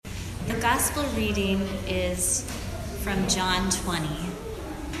gospel reading is from John 20.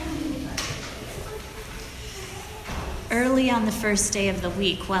 Early on the first day of the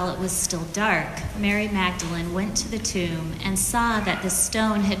week, while it was still dark, Mary Magdalene went to the tomb and saw that the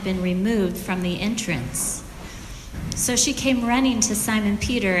stone had been removed from the entrance. So she came running to Simon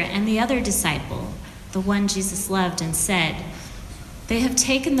Peter and the other disciple, the one Jesus loved, and said, "They have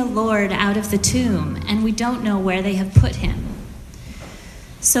taken the Lord out of the tomb, and we don't know where they have put him."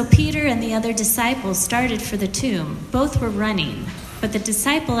 So Peter and the other disciple started for the tomb. Both were running, but the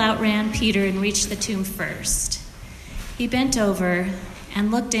disciple outran Peter and reached the tomb first. He bent over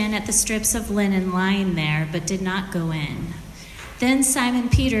and looked in at the strips of linen lying there, but did not go in. Then Simon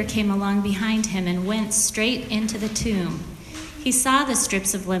Peter came along behind him and went straight into the tomb. He saw the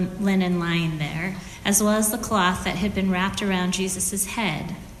strips of linen lying there, as well as the cloth that had been wrapped around Jesus'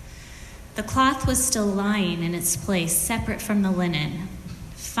 head. The cloth was still lying in its place, separate from the linen.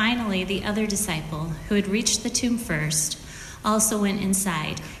 Finally, the other disciple, who had reached the tomb first, also went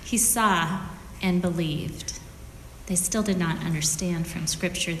inside. He saw and believed. They still did not understand from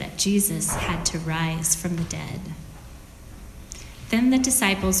Scripture that Jesus had to rise from the dead. Then the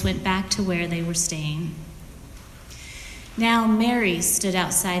disciples went back to where they were staying. Now Mary stood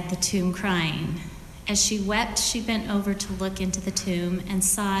outside the tomb crying. As she wept, she bent over to look into the tomb and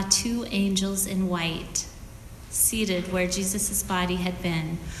saw two angels in white, seated where Jesus' body had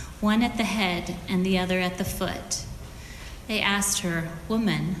been, one at the head and the other at the foot. They asked her,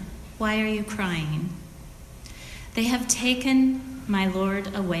 "Woman, why are you crying?" "They have taken my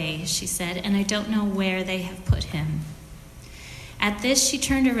Lord away," she said, "and I don't know where they have put him." At this, she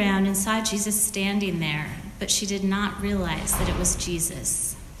turned around and saw Jesus standing there, but she did not realize that it was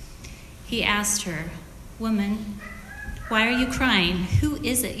Jesus. He asked her, "Woman, why are you crying? Who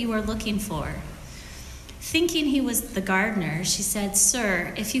is it you are looking for?" Thinking he was the gardener, she said,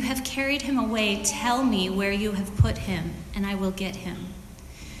 "Sir, if you have carried him away, tell me where you have put him, and I will get him."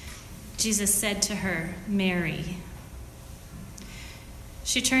 Jesus said to her, "Mary."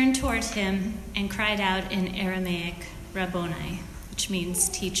 She turned toward him and cried out in Aramaic, "Rabboni," which means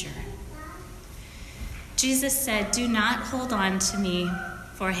teacher. Jesus said, "Do not hold on to me,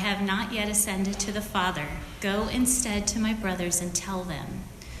 for I have not yet ascended to the Father. Go instead to my brothers and tell them,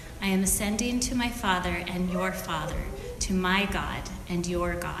 I am ascending to my Father and your Father, to my God and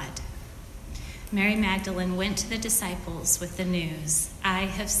your God." Mary Magdalene went to the disciples with the news, "I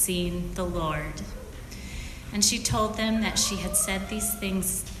have seen the Lord." And she told them that he had said these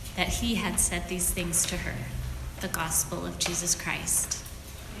things to her. The gospel of Jesus Christ.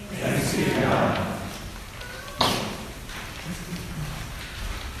 Thanks be to God.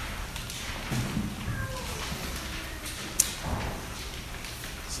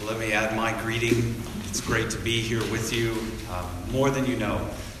 So let me add my greeting. It's great to be here with you, more than you know.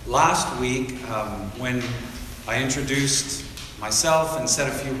 Last week, when I introduced myself and said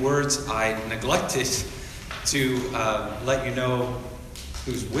a few words, I neglected to let you know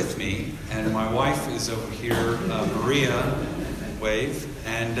who's with me. And my wife is over here, Maria, wave.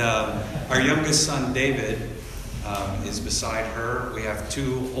 And our youngest son, David, is beside her. We have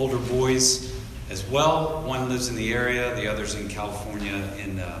two older boys as well. One lives in the area, the other's in California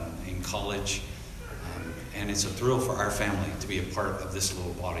in college. And it's a thrill for our family to be a part of this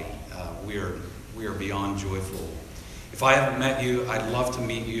little body. We are beyond joyful. If I haven't met you, I'd love to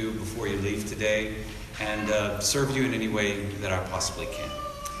meet you before you leave today and serve you in any way that I possibly can.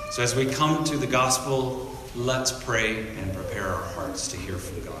 So as we come to the gospel, let's pray and prepare our hearts to hear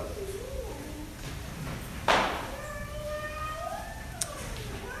from God.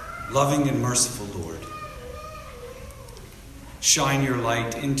 Loving and merciful Lord, shine your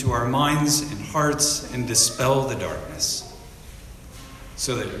light into our minds and hearts and dispel the darkness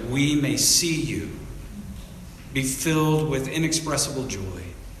so that we may see you, be filled with inexpressible joy,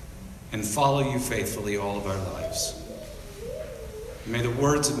 and follow you faithfully all of our lives. May the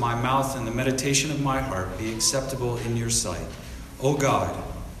words of my mouth and the meditation of my heart be acceptable in your sight, O God,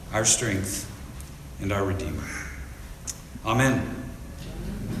 our strength and our Redeemer. Amen.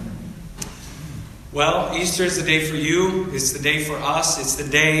 Well, Easter is the day for you. It's the day for us. It's the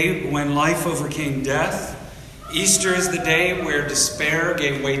day when life overcame death. Easter is the day where despair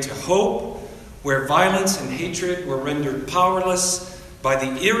gave way to hope, where violence and hatred were rendered powerless by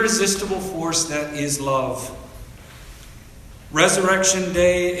the irresistible force that is love. Resurrection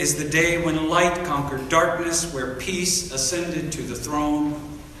Day is the day when light conquered darkness, where peace ascended to the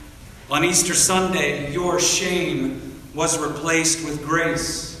throne. On Easter Sunday, your shame was replaced with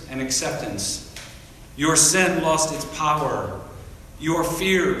grace and acceptance. Your sin lost its power. Your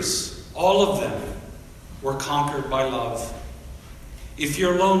fears, all of them, were conquered by love. If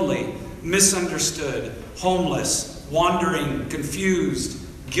you're lonely, misunderstood, homeless, wandering, confused,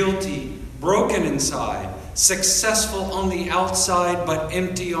 guilty, broken inside, successful on the outside but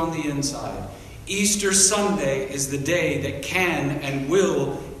empty on the inside. Easter Sunday is the day that can and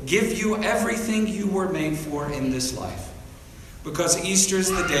will give you everything you were made for in this life. Because Easter is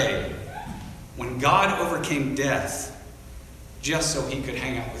the day when God overcame death just so he could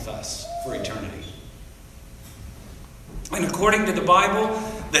hang out with us for eternity. And according to the Bible,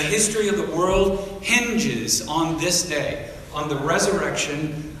 the history of the world hinges on this day, on the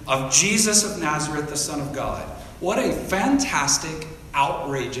resurrection of Jesus of Nazareth, the Son of God. What a fantastic,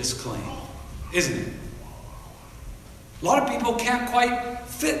 outrageous claim, isn't it? A lot of people can't quite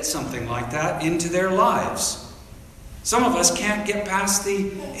fit something like that into their lives. Some of us can't get past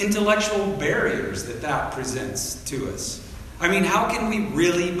the intellectual barriers that presents to us. I mean, how can we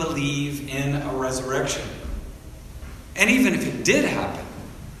really believe in a resurrection? And even if it did happen,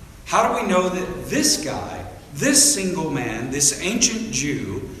 how do we know that this guy, this single man, this ancient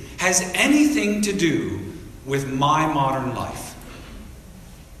Jew, has anything to do with my modern life?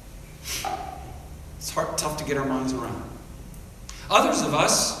 It's tough to get our minds around. Others of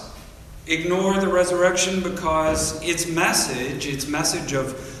us ignore the resurrection because its message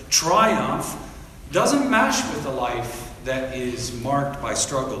of triumph, doesn't match with a life that is marked by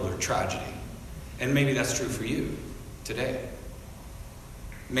struggle or tragedy. And maybe that's true for you today.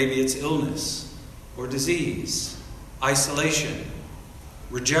 Maybe it's illness or disease, isolation,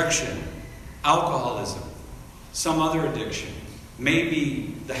 rejection, alcoholism, some other addiction.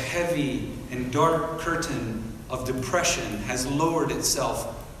 Maybe the heavy and dark curtain of depression has lowered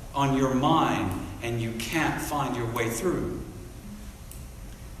itself on your mind and you can't find your way through.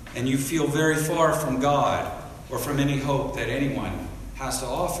 And you feel very far from God or from any hope that anyone has to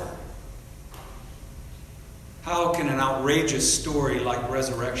offer. How can an outrageous story like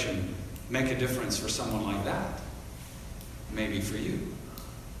resurrection make a difference for someone like that? Maybe for you.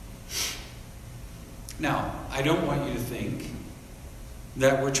 Now, I don't want you to think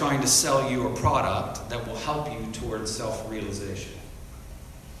that we're trying to sell you a product that will help you towards self-realization.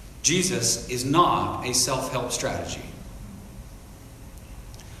 Jesus is not a self-help strategy.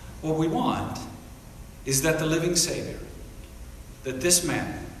 What we want is that the living Savior, that this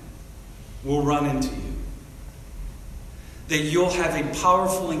man will run into you. That you'll have a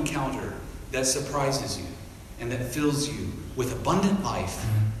powerful encounter that surprises you and that fills you with abundant life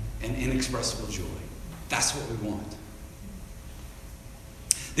and inexpressible joy. That's what we want.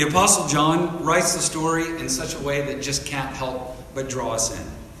 The Apostle John writes the story in such a way that just can't help but draw us in.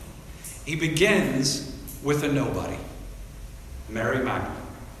 He begins with a nobody, Mary Magdalene.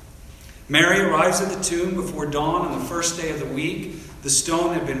 Mary arrives at the tomb before dawn on the first day of the week. The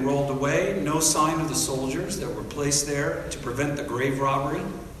stone had been rolled away, no sign of the soldiers that were placed there to prevent the grave robbery,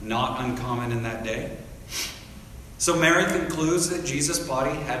 not uncommon in that day. So Mary concludes that Jesus'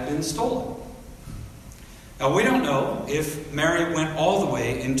 body had been stolen. Now, we don't know if Mary went all the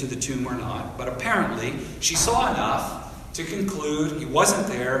way into the tomb or not, but apparently she saw enough to conclude he wasn't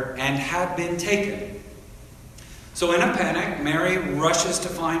there and had been taken. So in a panic, Mary rushes to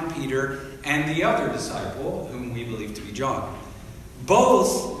find Peter and the other disciple, whom we believe to be John.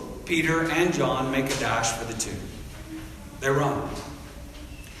 Both Peter and John make a dash for the tomb. They run.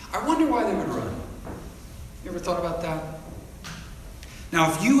 I wonder why they would run. You ever thought about that? Now,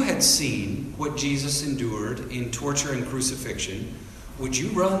 if you had seen what Jesus endured in torture and crucifixion, would you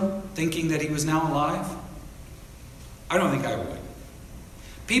run thinking that he was now alive? I don't think I would.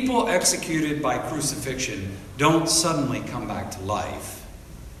 People executed by crucifixion don't suddenly come back to life.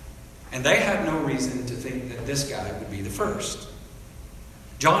 And they had no reason to think that this guy would be the first.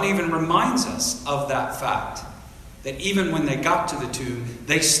 John even reminds us of that fact, that even when they got to the tomb,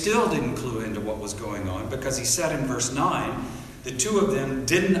 they still didn't clue into what was going on, because he said in verse 9, the two of them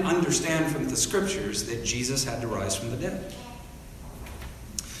didn't understand from the scriptures that Jesus had to rise from the dead.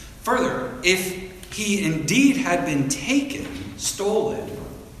 Further, if he indeed had been taken, stolen,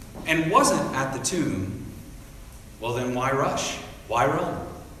 and wasn't at the tomb, well then why rush? Why run?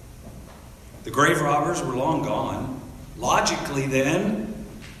 The grave robbers were long gone. Logically then,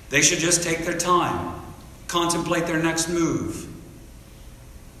 they should just take their time, contemplate their next move.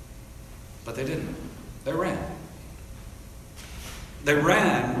 But they didn't. They ran. They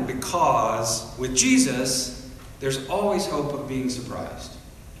ran because with Jesus, there's always hope of being surprised.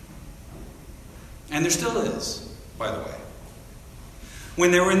 And there still is, by the way.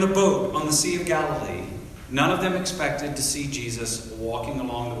 When they were in the boat on the Sea of Galilee, none of them expected to see Jesus walking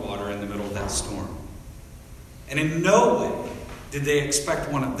along the water in the middle of that storm. And in no way did they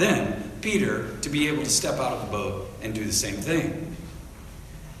expect one of them, Peter, to be able to step out of the boat and do the same thing.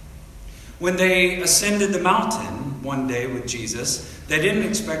 When they ascended the mountain one day with Jesus, they didn't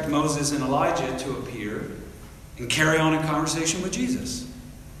expect Moses and Elijah to appear and carry on a conversation with Jesus.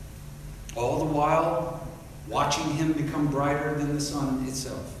 All the while, watching him become brighter than the sun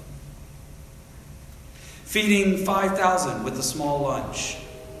itself. Feeding 5,000 with a small lunch.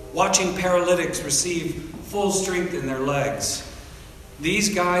 Watching paralytics receive full strength in their legs.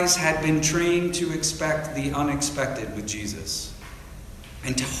 These guys had been trained to expect the unexpected with Jesus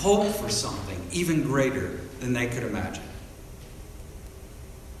and to hope for something even greater than they could imagine.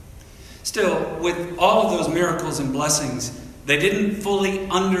 Still, with all of those miracles and blessings, they didn't fully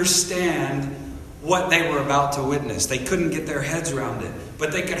understand what they were about to witness. They couldn't get their heads around it,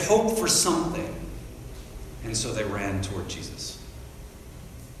 but they could hope for something. And so they ran toward Jesus.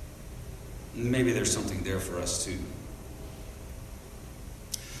 Maybe there's something there for us too.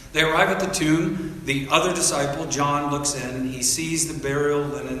 They arrive at the tomb. The other disciple, John, looks in. He sees the burial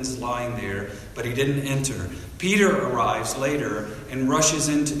linens lying there, but he didn't enter. Peter arrives later and rushes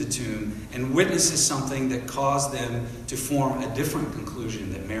into the tomb and witnesses something that caused them to form a different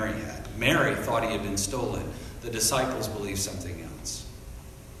conclusion that Mary had. Mary thought he had been stolen. The disciples believed something else.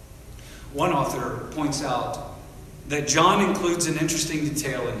 One author points out that John includes an interesting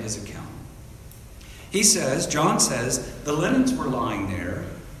detail in his account. John says, the linens were lying there,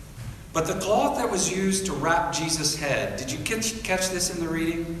 but the cloth that was used to wrap Jesus' head, did you catch this in the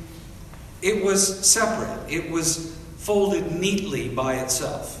reading? It was separate. It was folded neatly by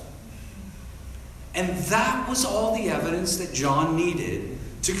itself. And that was all the evidence that John needed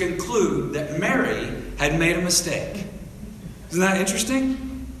to conclude that Mary had made a mistake. Isn't that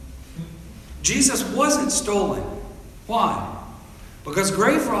interesting? Jesus wasn't stolen. Why? Because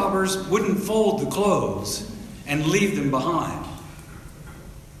grave robbers wouldn't fold the clothes and leave them behind.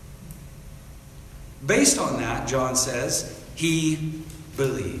 Based on that, John says, he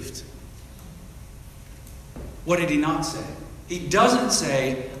believed. What did he not say? He doesn't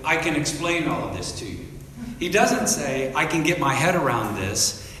say, I can explain all of this to you. He doesn't say, I can get my head around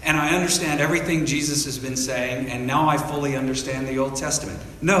this, and I understand everything Jesus has been saying, and now I fully understand the Old Testament.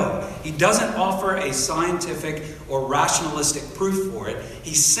 No, he doesn't offer a scientific or rationalistic proof for it.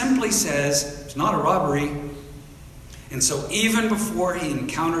 He simply says, it's not a robbery. And so even before he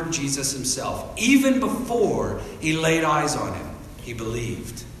encountered Jesus himself, even before he laid eyes on him, he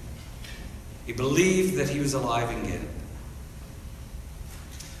believed. He believed that he was alive again.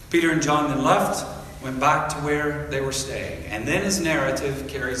 Peter and John then left, went back to where they were staying. And then his narrative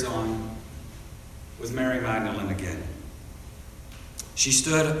carries on with Mary Magdalene again. She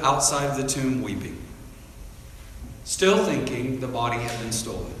stood outside of the tomb weeping, still thinking the body had been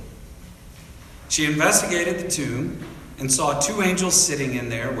stolen. She investigated the tomb and saw two angels sitting in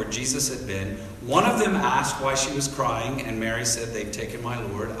there where Jesus had been. One of them asked why she was crying, and Mary said, they've taken my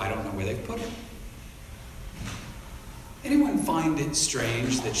Lord. I don't know where they've put him. Anyone find it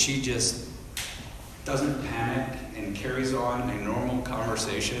strange that she just doesn't panic and carries on a normal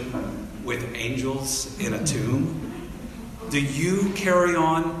conversation with angels in a tomb? Do you carry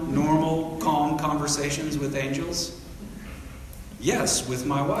on normal, calm conversations with angels? Yes, with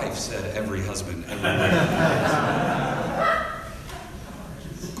my wife, said every husband everywhere.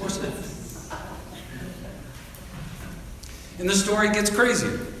 Of course not. And the story gets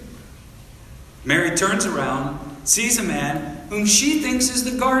crazier. Mary turns around, sees a man whom she thinks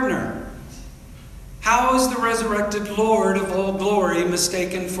is the gardener. How is the resurrected Lord of all glory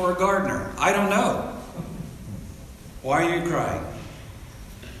mistaken for a gardener? I don't know. Why are you crying?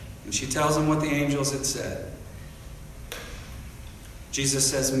 And she tells him what the angels had said. Jesus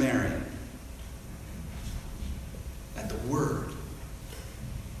says, Mary. At the word,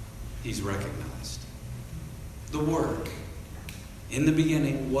 he's recognized. The Word. In the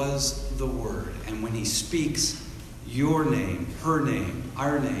beginning was the Word. And when he speaks your name, her name,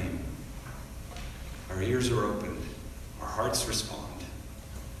 our name, our ears are opened. Our hearts respond.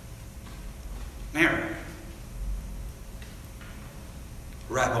 Mary.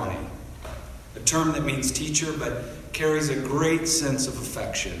 Rabboni. A term that means teacher, but carries a great sense of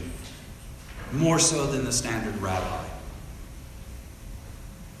affection, more so than the standard rabbi.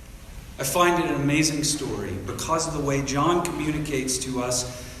 I find it an amazing story because of the way John communicates to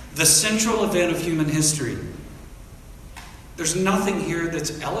us the central event of human history. There's nothing here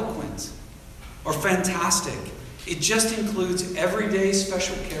that's eloquent or fantastic. It just includes everyday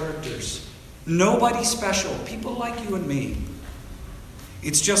special characters. Nobody special, people like you and me.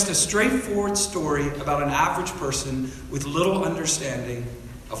 It's just a straightforward story about an average person with little understanding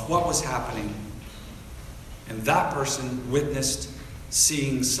of what was happening. And that person witnessed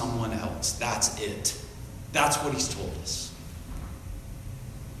seeing someone else. That's it. That's what he's told us.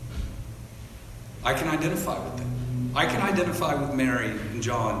 I can identify with them. I can identify with Mary and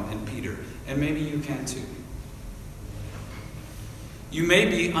John and Peter, and maybe you can too. You may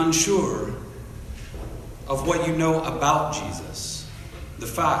be unsure of what you know about Jesus, the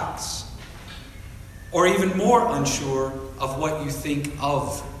facts, or even more unsure of what you think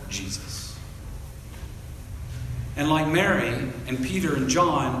of Jesus. And like Mary and Peter and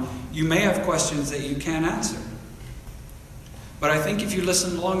John, you may have questions that you can't answer. But I think if you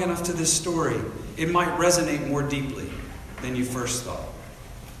listen long enough to this story, it might resonate more deeply than you first thought.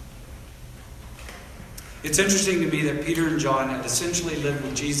 It's interesting to me that Peter and John had essentially lived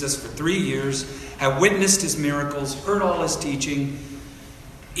with Jesus for 3 years, had witnessed his miracles, heard all his teaching.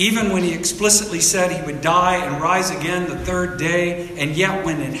 Even when he explicitly said he would die and rise again the third day, and yet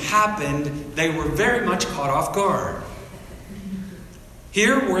when it happened, they were very much caught off guard.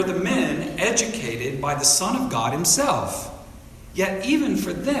 Here were the men educated by the Son of God himself. Yet even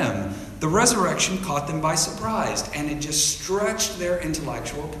for them, the resurrection caught them by surprise, and it just stretched their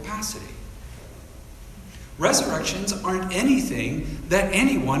intellectual capacity. Resurrections aren't anything that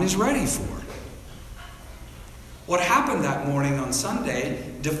anyone is ready for. What happened that morning on Sunday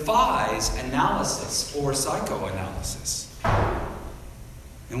defies analysis or psychoanalysis.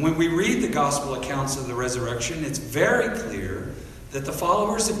 And when we read the gospel accounts of the resurrection, it's very clear that the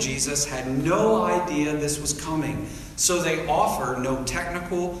followers of Jesus had no idea this was coming. So they offer no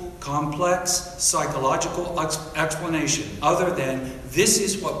technical, complex, psychological explanation other than this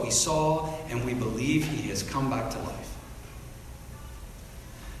is what we saw and we believe he has come back to life.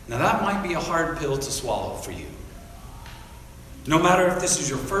 Now that might be a hard pill to swallow for you. No matter if this is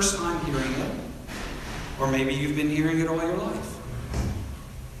your first time hearing it, or maybe you've been hearing it all your life.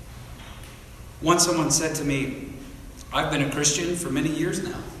 Once someone said to me, I've been a Christian for many years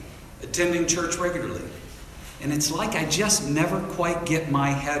now, attending church regularly, and it's like I just never quite get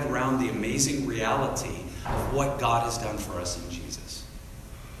my head around the amazing reality of what God has done for us in Jesus.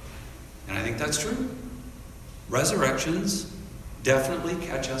 And I think that's true. Resurrections definitely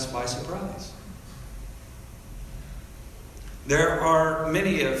catch us by surprise. There are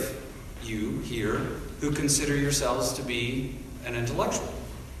many of you here who consider yourselves to be an intellectual.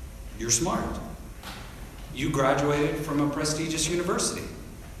 You're smart. You graduated from a prestigious university,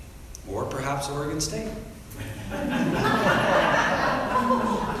 or perhaps Oregon State.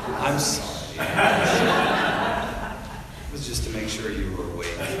 I'm sorry. It was just to make sure you were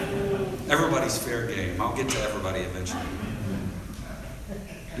awake. Everybody's fair game. I'll get to everybody eventually.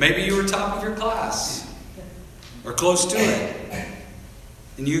 Maybe you were top of your class, or close to it.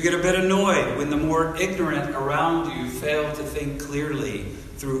 And you get a bit annoyed when the more ignorant around you fail to think clearly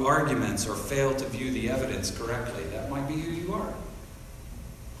through arguments or fail to view the evidence correctly. That might be who you are.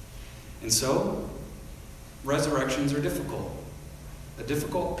 And so, resurrections are difficult. A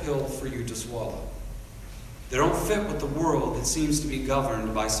difficult pill for you to swallow. They don't fit with the world that seems to be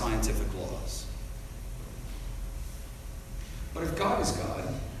governed by scientific laws. But if God is God,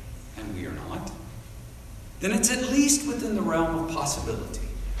 and we are not, then it's at least within the realm of possibility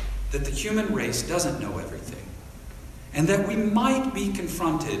that the human race doesn't know everything, and that we might be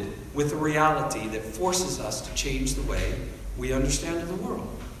confronted with a reality that forces us to change the way we understand the world.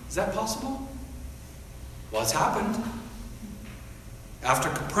 Is that possible? Well, it's happened. After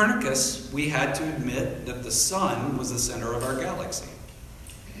Copernicus, we had to admit that the sun was the center of our galaxy.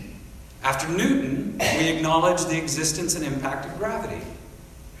 After Newton, we acknowledged the existence and impact of gravity.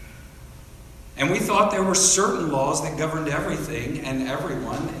 And we thought there were certain laws that governed everything and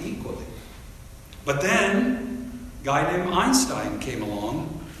everyone equally. But then, a guy named Einstein came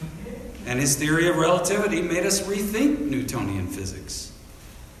along, and his theory of relativity made us rethink Newtonian physics.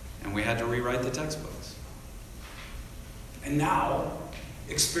 And we had to rewrite the textbooks. And now,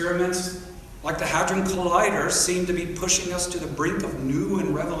 experiments like the Hadron Collider seem to be pushing us to the brink of new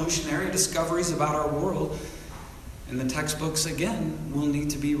and revolutionary discoveries about our world. And the textbooks, again, will need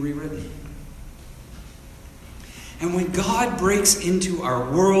to be rewritten. And when God breaks into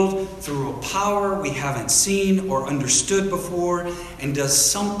our world through a power we haven't seen or understood before and does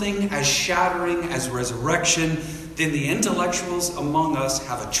something as shattering as resurrection, then the intellectuals among us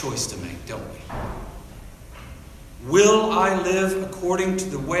have a choice to make, don't we? Will I live according to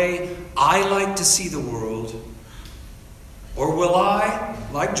the way I like to see the world? Or will I,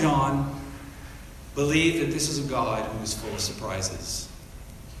 like John, believe that this is a God who is full of surprises?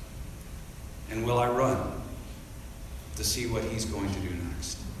 And will I run to see what he's going to do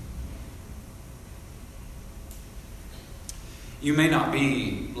next? You may not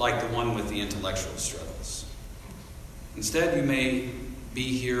be like the one with the intellectual struggles. Instead, you may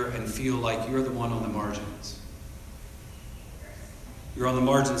be here and feel like you're the one on the margins. You're on the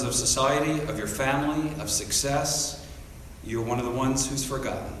margins of society, of your family, of success. You're one of the ones who's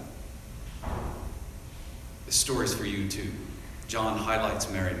forgotten. This story's for you too. John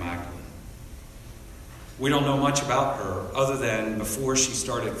highlights Mary Magdalene. We don't know much about her other than before she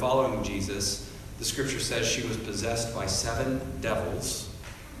started following Jesus, the scripture says she was possessed by 7 devils.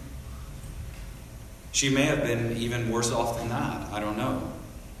 She may have been even worse off than that. I don't know.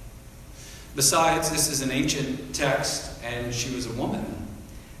 Besides, this is an ancient text, and she was a woman.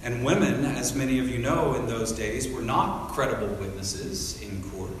 And women, as many of you know in those days, were not credible witnesses in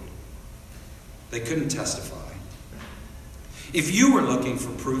court. They couldn't testify. If you were looking for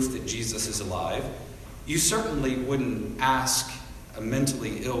proof that Jesus is alive, you certainly wouldn't ask a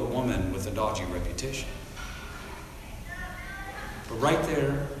mentally ill woman with a dodgy reputation. But right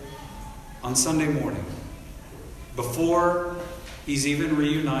there, on Sunday morning, before he's even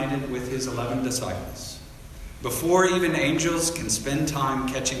reunited with his 11 disciples, before even angels can spend time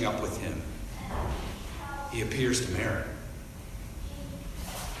catching up with him, he appears to Mary.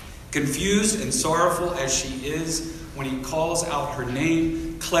 Confused and sorrowful as she is, when he calls out her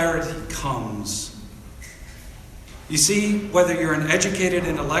name, clarity comes. You see, whether you're an educated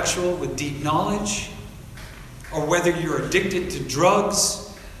intellectual with deep knowledge, or whether you're addicted to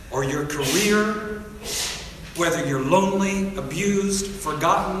drugs or your career, whether you're lonely, abused,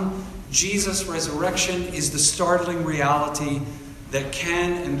 forgotten, Jesus' resurrection is the startling reality that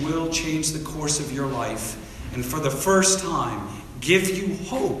can and will change the course of your life, and for the first time, give you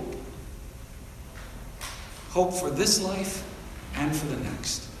hope. Hope for this life and for the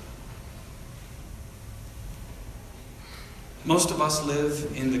next. Most of us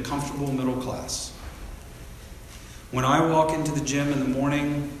live in the comfortable middle class. When I walk into the gym in the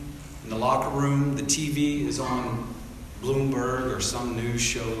morning, in the locker room, the TV is on Bloomberg or some news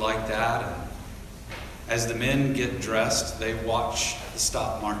show like that. And as the men get dressed, they watch the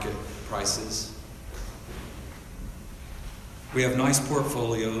stock market prices. We have nice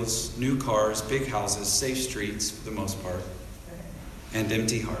portfolios, new cars, big houses, safe streets for the most part, and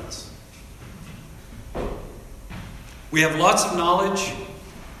empty hearts. We have lots of knowledge,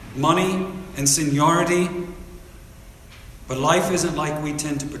 money, and seniority, but life isn't like we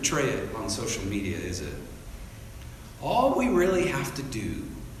tend to portray it on social media, is it? All we really have to do,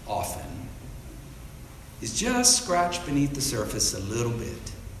 often, is just scratch beneath the surface a little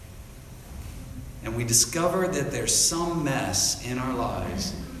bit. And we discover that there's some mess in our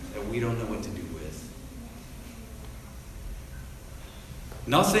lives that we don't know what to do with.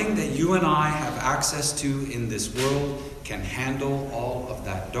 Nothing that you and I have access to in this world can handle all of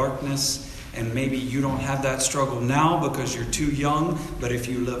that darkness. And maybe you don't have that struggle now because you're too young, but if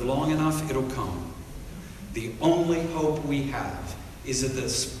you live long enough, it'll come. The only hope we have is in the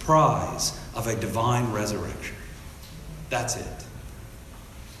surprise of a divine resurrection. That's it.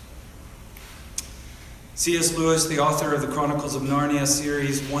 C.S. Lewis, the author of the Chronicles of Narnia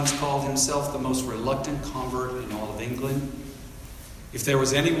series, once called himself the most reluctant convert in all of England. If there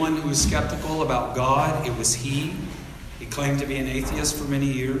was anyone who was skeptical about God, it was he. He claimed to be an atheist for many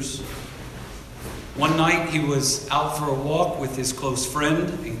years. One night he was out for a walk with his close friend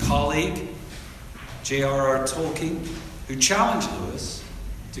and colleague, J.R.R. Tolkien, who challenged Lewis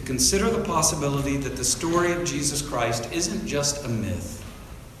to consider the possibility that the story of Jesus Christ isn't just a myth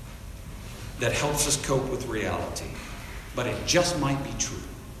that helps us cope with reality, but it just might be true.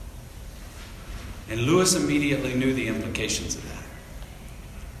 And Lewis immediately knew the implications of that.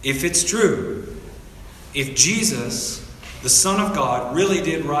 If it's true, if Jesus, the Son of God, really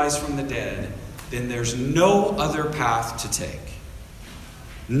did rise from the dead, then there's no other path to take,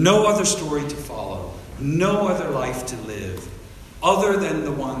 no other story to follow, no other life to live, other than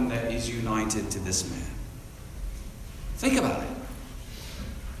the one that is united to this man. Think about it.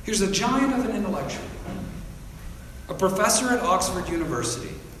 Here's a giant of an intellectual, a professor at Oxford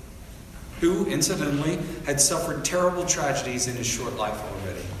University, who, incidentally, had suffered terrible tragedies in his short life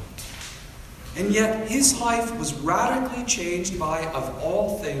already. And yet, his life was radically changed by, of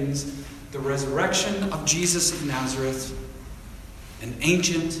all things, the resurrection of Jesus of Nazareth, an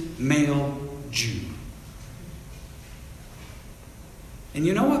ancient male Jew. And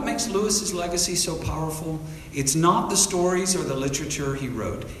you know what makes Lewis's legacy so powerful? It's not the stories or the literature he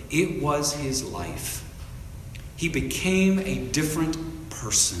wrote. It was his life. He became a different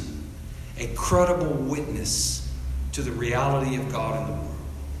person, a credible witness to the reality of God in the world.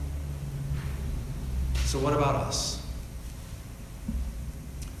 So what about us?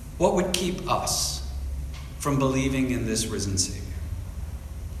 What would keep us from believing in this risen Savior?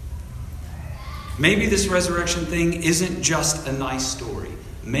 Maybe this resurrection thing isn't just a nice story.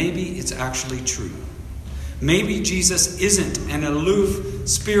 Maybe it's actually true. Maybe Jesus isn't an aloof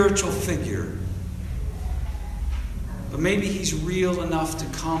spiritual figure, but maybe he's real enough to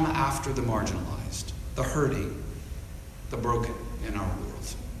come after the marginalized, the hurting, the broken in our world.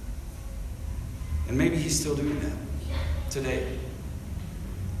 And maybe he's still doing that today.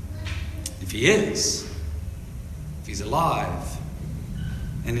 If he is, if he's alive,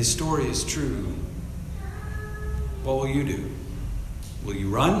 and his story is true, what will you do? Will you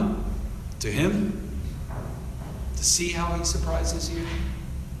run to him to see how he surprises you?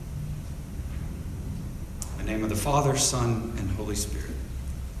 In the name of the Father, Son, and Holy Spirit.